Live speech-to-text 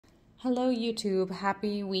Hello YouTube,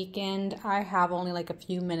 happy weekend. I have only like a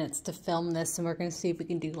few minutes to film this and we're going to see if we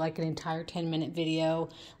can do like an entire 10-minute video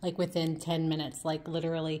like within 10 minutes, like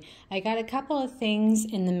literally. I got a couple of things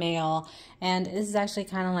in the mail and this is actually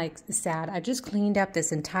kind of like sad. I just cleaned up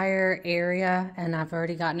this entire area and I've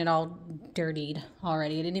already gotten it all dirtied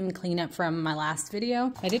already. I didn't even clean up from my last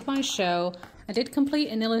video. I did want to show, I did complete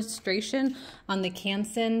an illustration on the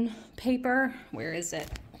Canson paper. Where is it?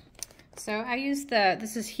 So I used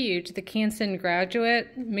this is huge, the Canson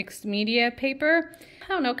Graduate Mixed Media paper. I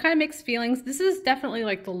don't know, kind of mixed feelings. This is definitely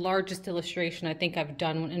like the largest illustration I think I've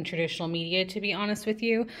done in traditional media, to be honest with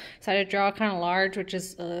you. So I had to draw kind of large, which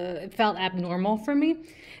is, it felt abnormal for me.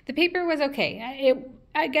 The paper was okay.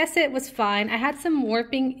 I guess it was fine. I had some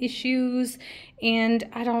warping issues and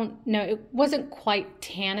I don't know, it wasn't quite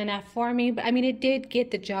tan enough for me, but I mean, it did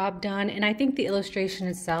get the job done. And I think the illustration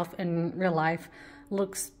itself in real life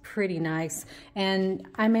looks pretty nice, and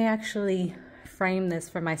I may actually frame this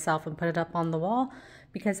for myself and put it up on the wall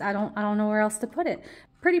because I don't know where else to put it.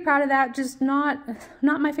 Pretty proud of that. Just not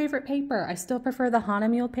my favorite paper. I still prefer the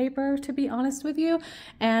Hanemule paper, to be honest with you,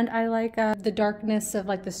 and I like the darkness of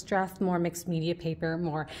like the Strathmore mixed media paper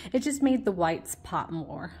more. It just made the whites pop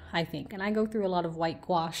more, I think, and I go through a lot of white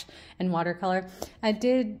gouache and watercolor. I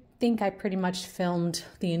did think I pretty much filmed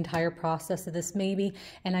the entire process of this maybe,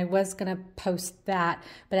 and I was gonna post that,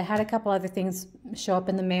 but I had a couple other things show up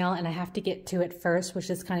in the mail and I have to get to it first, which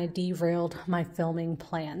has kind of derailed my filming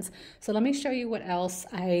plans. So let me show you what else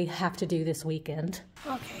I have to do this weekend.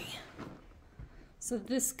 Okay, so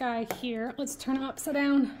this guy here, let's turn him upside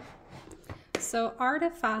down. So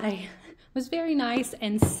Artify was very nice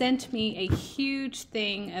and sent me a huge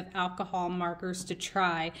thing of alcohol markers to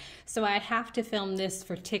try. So I have to film this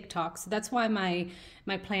for TikTok. So that's why my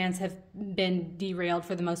plans have been derailed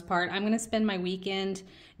for the most part. I'm gonna spend my weekend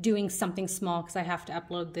doing something small because I have to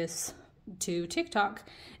upload this to TikTok.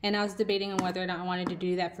 And I was debating on whether or not I wanted to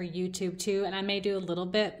do that for YouTube too. And I may do a little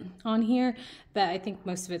bit on here, but I think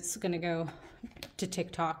most of it's gonna go to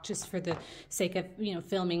TikTok just for the sake of, you know,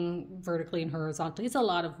 filming vertically and horizontally. It's a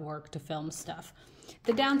lot of work to film stuff.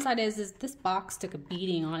 The downside is this box took a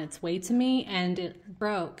beating on its way to me and it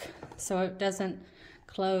broke, so it doesn't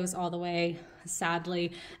close all the way,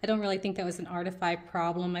 sadly. I don't really think that was an Artify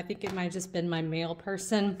problem. I think it might have just been my mail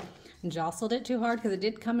person and jostled it too hard because it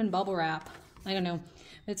did come in bubble wrap. I don't know.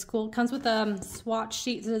 It's cool. It comes with a swatch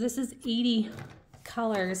sheet. So this is 80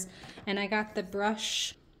 colors and I got the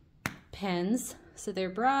brush pens, so they're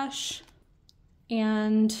brush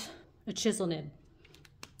and a chisel nib.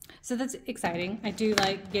 So that's exciting. I do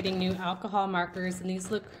like getting new alcohol markers and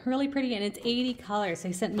these look really pretty and it's 80 colors.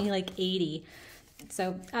 They sent me like 80.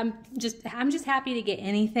 So I'm just happy to get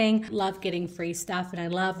anything. Love getting free stuff and I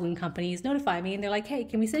love when companies notify me and they're like, hey,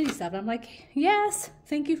 can we send you stuff? And I'm like, yes,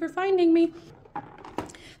 thank you for finding me.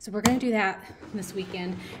 So we're gonna do that this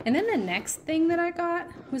weekend. And then the next thing that I got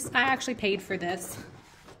was, I actually paid for this.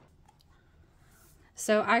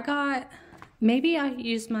 So I got, maybe I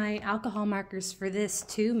used my alcohol markers for this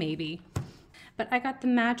too, maybe. But I got the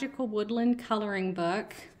Magical Woodland Coloring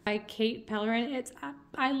Book by Kate Pellerin.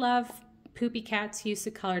 I love Poopy Cat's use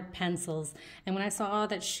of colored pencils. And when I saw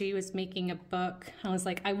that she was making a book, I was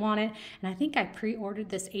like, I want it. And I think I pre-ordered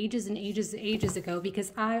this ages and ages ago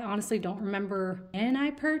because I honestly don't remember when I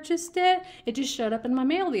purchased it. It just showed up in my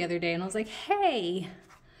mail the other day and I was like, hey.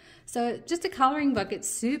 So just a coloring book, it's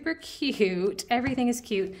super cute. Everything is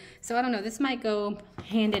cute. So I don't know, this might go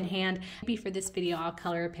hand in hand. Maybe for this video, I'll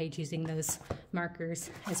color a page using those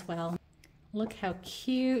markers as well. Look how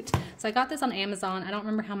cute. So I got this on Amazon. I don't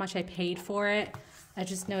remember how much I paid for it. I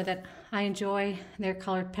just know that I enjoy their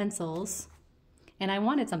colored pencils and I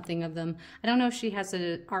wanted something of them. I don't know if she has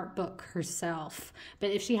an art book herself,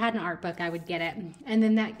 but if she had an art book, I would get it. And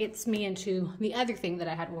then that gets me into the other thing that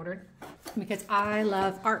I had ordered because I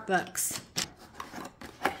love art books.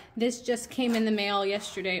 This just came in the mail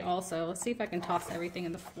yesterday also. Let's see if I can toss everything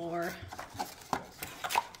in the floor.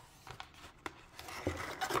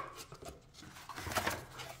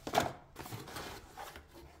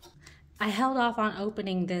 I held off on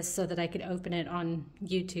opening this so that I could open it on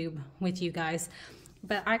YouTube with you guys.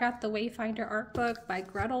 But I got the Wayfinder art book by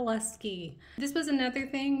Gretel Lusky. This was another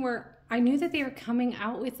thing where I knew that they were coming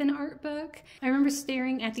out with an art book. I remember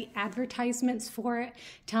staring at the advertisements for it,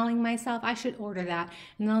 telling myself I should order that.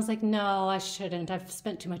 And then I was like, no, I shouldn't. I've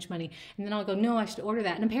spent too much money. And then I'll go, no, I should order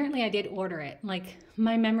that. And apparently I did order it. Like,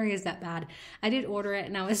 my memory is that bad. I did order it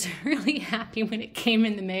and I was really happy when it came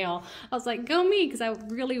in the mail. I was like, go me, because I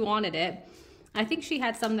really wanted it. I think she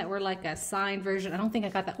had some that were like a signed version. I don't think I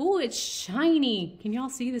got that. Oh, it's shiny. Can y'all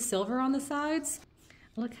see the silver on the sides?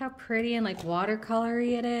 Look how pretty and like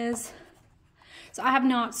watercolory it is. So I have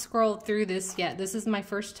not scrolled through this yet. This is my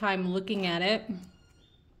first time looking at it.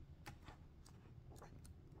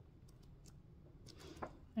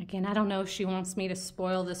 Again, I don't know if she wants me to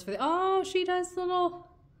spoil this for the, oh, she does little,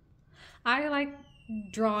 I like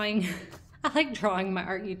drawing. I like drawing my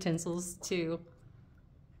art utensils too.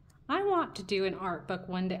 I want to do an art book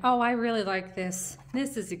one day. Oh, I really like this.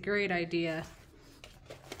 This is a great idea.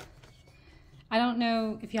 I don't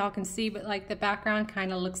know if y'all can see, but like the background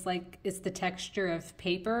kind of looks like it's the texture of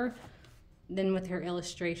paper, then with her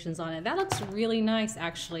illustrations on it. That looks really nice,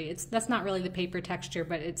 actually. That's not really the paper texture,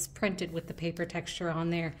 but it's printed with the paper texture on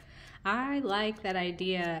there. I like that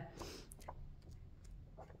idea.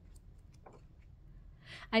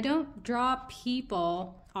 I don't draw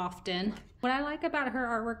people often. What I like about her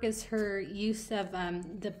artwork is her use of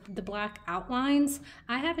the black outlines.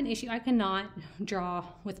 I have an issue. I cannot draw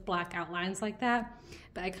with black outlines like that,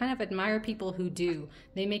 but I kind of admire people who do.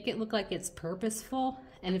 They make it look like it's purposeful,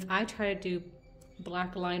 and if I try to do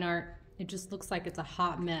black line art, it just looks like it's a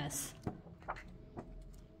hot mess.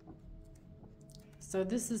 So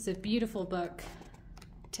this is a beautiful book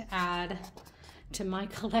to add to my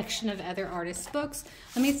collection of other artists' books.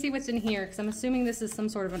 Let me see what's in here, because I'm assuming this is some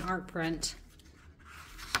sort of an art print.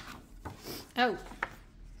 Oh,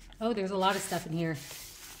 there's a lot of stuff in here.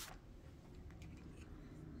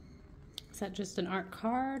 Is that just an art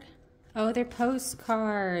card? Oh, they're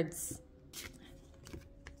postcards.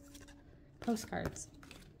 Postcards.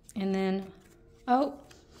 And then, oh,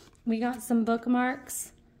 we got some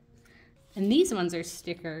bookmarks. And these ones are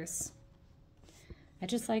stickers. I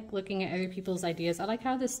just like looking at other people's ideas. I like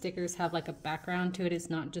how the stickers have like a background to it. It's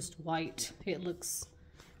not just white. It looks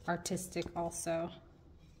artistic also.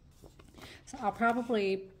 So I'll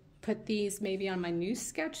probably put these maybe on my new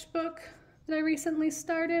sketchbook that I recently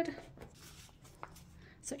started.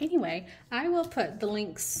 So anyway, I will put the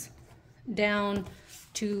links down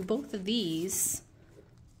to both of these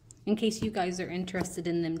in case you guys are interested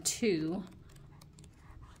in them too.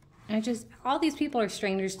 All these people are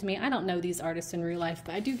strangers to me. I don't know these artists in real life,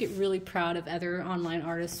 but I do get really proud of other online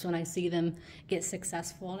artists when I see them get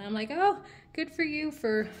successful. And I'm like, oh, good for you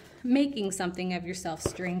for making something of yourself,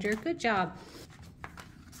 stranger. Good job.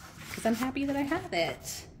 Because I'm happy that I have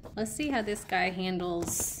it. Let's see how this guy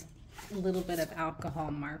handles a little bit of alcohol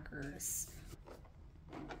markers.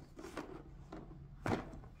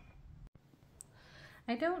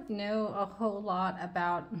 I don't know a whole lot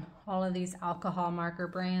about all of these alcohol marker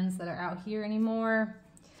brands that are out here anymore.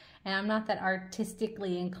 And I'm not that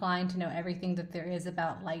artistically inclined to know everything that there is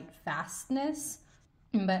about light fastness.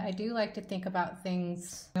 But I do like to think about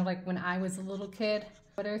things, you know, like when I was a little kid,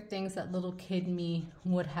 what are things that little kid me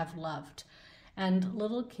would have loved? And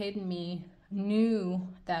little kid me knew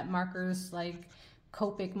that markers like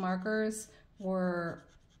Copic markers were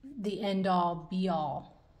the end all be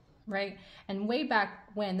all. Right? And way back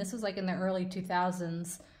when, this was like in the early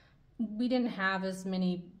 2000s, we didn't have as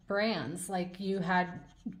many brands. Like you had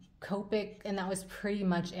Copic and that was pretty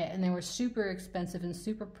much it. And they were super expensive and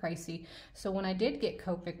super pricey. So when I did get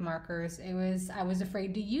Copic markers, I was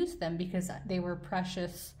afraid to use them because they were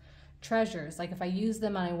precious treasures. Like if I used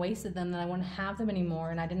them and I wasted them, then I wouldn't have them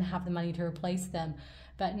anymore and I didn't have the money to replace them.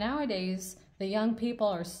 But nowadays, the young people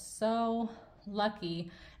are so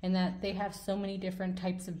lucky in that they have so many different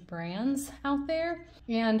types of brands out there.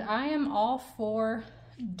 And I am all for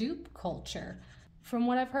dupe culture. From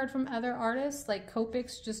what I've heard from other artists, like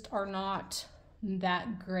Copics just are not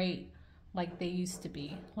that great like they used to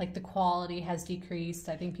be. Like the quality has decreased.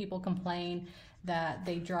 I think people complain that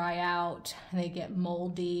they dry out, they get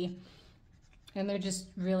moldy, and they're just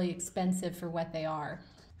really expensive for what they are.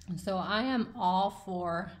 So I am all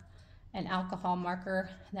for an alcohol marker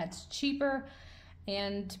that's cheaper.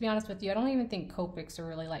 And to be honest with you, I don't even think Copics are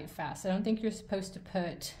really light fast. I don't think you're supposed to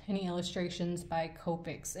put any illustrations by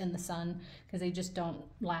Copics in the sun because they just don't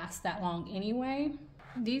last that long anyway.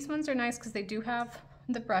 These ones are nice because they do have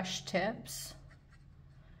the brush tips.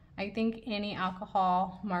 I think any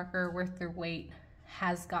alcohol marker worth their weight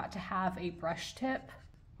has got to have a brush tip.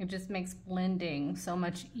 It just makes blending so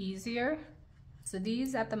much easier. So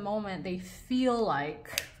these at the moment, they feel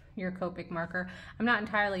like your Copic marker. I'm not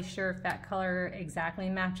entirely sure if that color exactly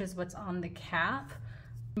matches what's on the cap,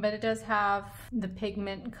 but it does have the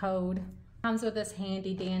pigment code. Comes with this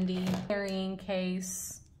handy dandy carrying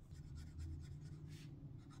case.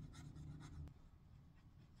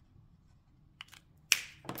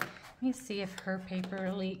 Let me see if her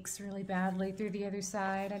paper leaks really badly through the other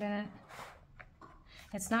side. I didn't.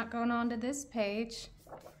 It's not going on to this page.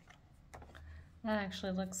 That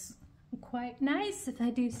actually looks quite nice if I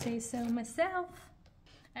do say so myself.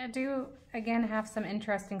 I do, again, have some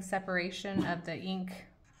interesting separation of the ink,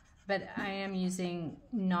 but I am using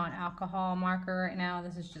non-alcohol marker right now.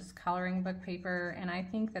 This is just coloring book paper, and I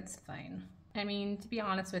think that's fine. I mean, to be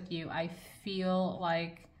honest with you, I feel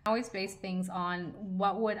like I always base things on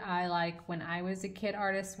what would I like when I was a kid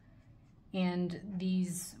artist, and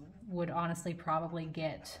these would honestly probably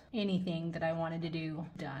get anything that I wanted to do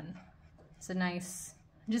done. It's a nice,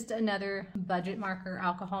 just another budget marker,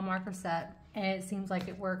 alcohol marker set, and it seems like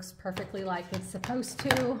it works perfectly like it's supposed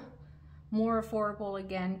to. More affordable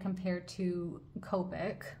again compared to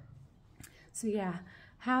Copic. So yeah,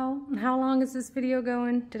 how long is this video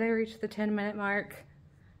going? Did I reach the 10-minute mark?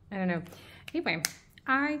 I don't know. Anyway,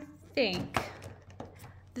 I think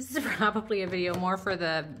this is probably a video more for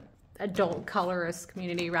the adult colorist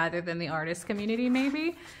community rather than the artist community,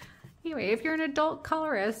 maybe. Anyway, if you're an adult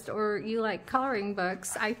colorist or you like coloring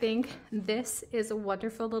books, I think this is a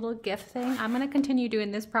wonderful little gift thing. I'm going to continue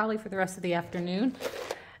doing this probably for the rest of the afternoon.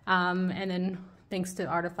 And then thanks to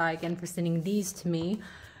Artify again for sending these to me.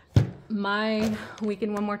 My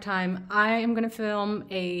weekend one more time, I am going to film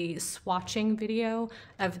a swatching video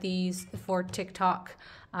of these for TikTok.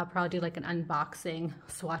 I'll probably do like an unboxing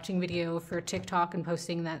swatching video for TikTok and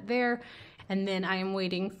posting that there. And then I am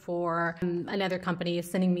waiting for another company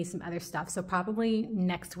sending me some other stuff. So probably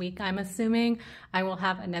next week, I'm assuming, I will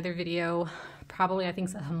have another video, probably I think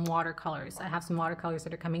some watercolors. I have some watercolors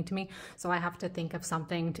that are coming to me. So I have to think of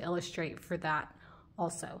something to illustrate for that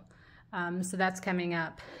also. So that's coming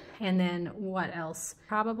up. And then what else?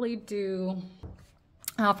 I'll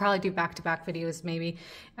probably do back-to-back videos maybe.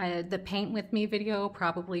 The paint with me video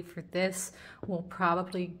probably for this will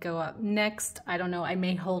probably go up next. I don't know, I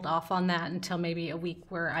may hold off on that until maybe a week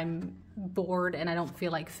where I'm bored and I don't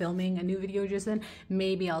feel like filming a new video just then.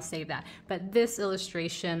 Maybe I'll save that. But this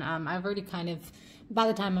illustration, I've already kind of, by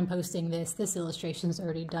the time I'm posting this illustration's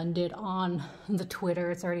already done on the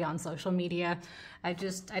Twitter. It's already on social media. I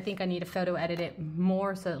think I need to photo edit it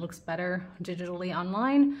more so it looks better digitally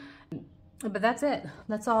online. But that's it.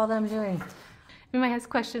 That's all that I'm doing. If anyone has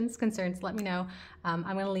questions, concerns, let me know. I'm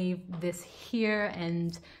going to leave this here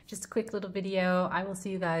and just a quick little video. I will see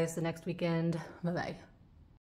you guys the next weekend. Bye-bye.